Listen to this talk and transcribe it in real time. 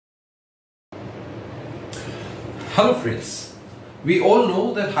Hello friends, we all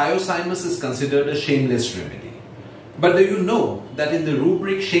know that Hyoscyamus is considered a shameless remedy. But do you know that in the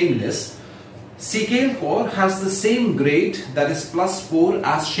rubric shameless, Secale has the same grade, that is +4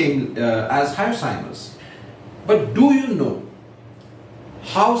 as Hyoscyamus. But do you know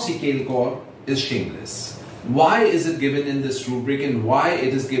how Secale is shameless? Why is it given in this rubric and why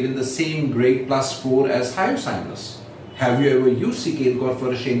it is given the same grade +4 as Hyoscyamus? Have you ever used Secale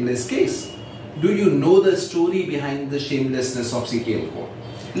for a shameless case? Do you know the story behind the shamelessness of Secale?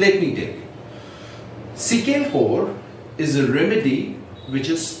 Let me tell you. Secale is a remedy which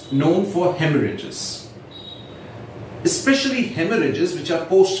is known for hemorrhages, especially hemorrhages which are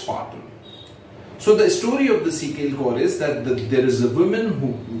postpartum. So the story of the Secale is that there is a woman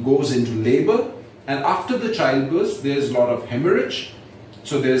who goes into labor, and after the childbirth there is a lot of hemorrhage.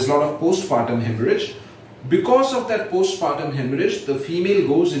 So there is a lot of postpartum hemorrhage. Because of that postpartum hemorrhage, the female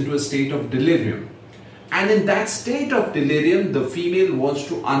goes into a state of delirium. And in that state of delirium, the female wants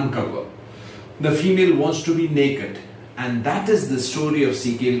to uncover. The female wants to be naked. And that is the story of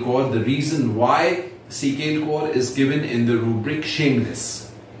Secale, the reason why Secale is given in the rubric shameless.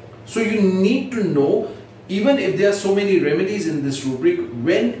 So you need to know, even if there are so many remedies in this rubric,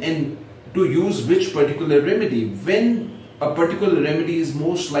 when and to use which particular remedy, when a particular remedy is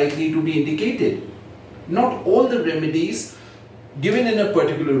most likely to be indicated. Not all the remedies given in a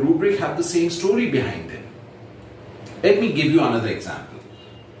particular rubric have the same story behind them. Let me give you another example.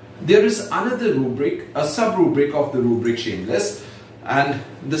 There is another rubric, a sub-rubric of the rubric shameless, and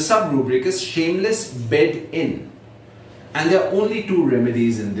the sub-rubric is shameless bed in. And there are only two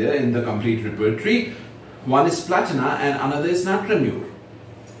remedies in there in the complete repertory. One is platina and another is natrum.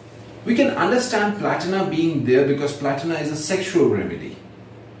 We can understand platina being there because platina is a sexual remedy.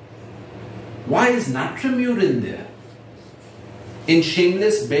 Why is natrum in there? In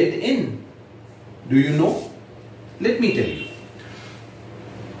shameless bed in. Do you know? Let me tell you.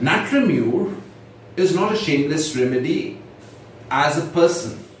 Natrum is not a shameless remedy as a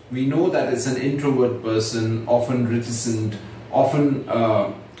person. We know that it's an introvert person, often reticent, often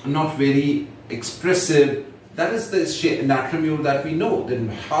not very expressive. That is the natrum that we know. Then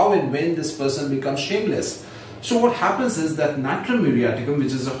how and when this person becomes shameless? So what happens is that Natrum muriaticum,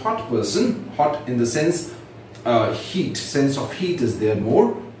 which is a hot person, hot in the sense sense of heat is there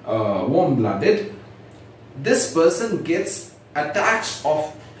more, warm-blooded. This person gets attacks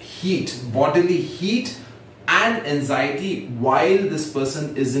of heat, bodily heat and anxiety while this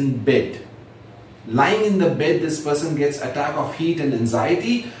person is in bed. Lying in the bed, this person gets attack of heat and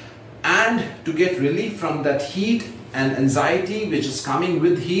anxiety, and to get relief from that heat and anxiety which is coming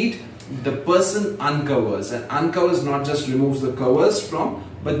with heat, the person uncovers, and uncovers not just removes the covers from,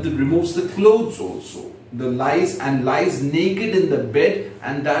 but removes the clothes also. Lies naked in the bed,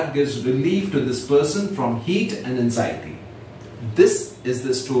 and that gives relief to this person from heat and anxiety. This is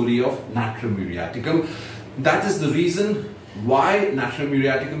the story of Natrum muriaticum. That is the reason why Natrum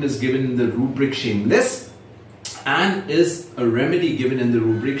muriaticum is given in the rubric shameless and is a remedy given in the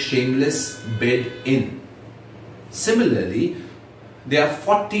rubric shameless bed in. Similarly, there are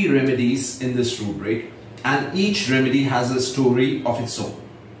 40 remedies in this rubric, and each remedy has a story of its own.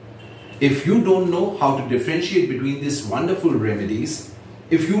 If you don't know how to differentiate between these wonderful remedies,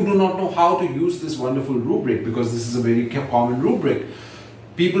 if you do not know how to use this wonderful rubric, because this is a very common rubric,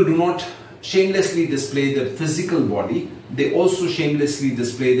 people do not shamelessly display their physical body, they also shamelessly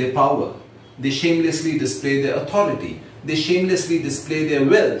display their power. They shamelessly display their authority. They shamelessly display their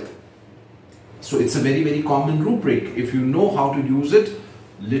wealth. So it's a very, very common rubric if you know how to use it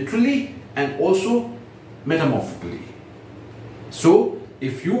literally and also metamorphically. So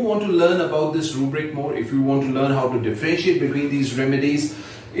if you want to learn about this rubric more, if you want to learn how to differentiate between these remedies,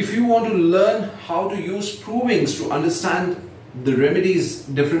 if you want to learn how to use provings to understand the remedies,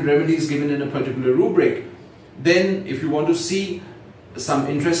 different remedies given in a particular rubric, then if you want to see some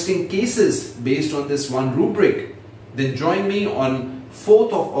interesting cases based on this one rubric, then join me on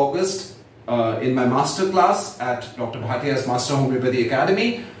 4th of August in my master class at Dr. Bhatia's Master Homeopathy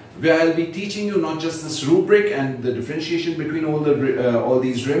Academy, where I'll be teaching you not just this rubric and the differentiation between all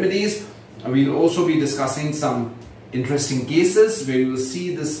these remedies. We'll also be discussing some interesting cases where you will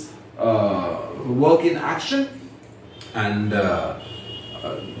see this work in action, and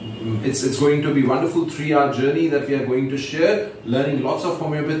it's going to be a wonderful 3-hour journey that we are going to share, learning lots of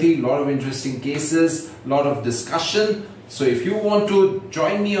homeopathy, a lot of interesting cases, a lot of discussion. So if you want to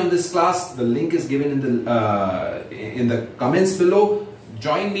join me on this class, the link is given in the comments below.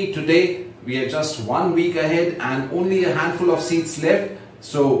 Join me today. We are just 1 week ahead and only a handful of seats left.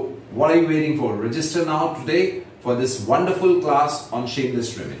 So what are you waiting for? Register now today for this wonderful class on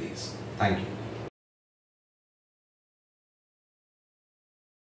shameless remedies. Thank you.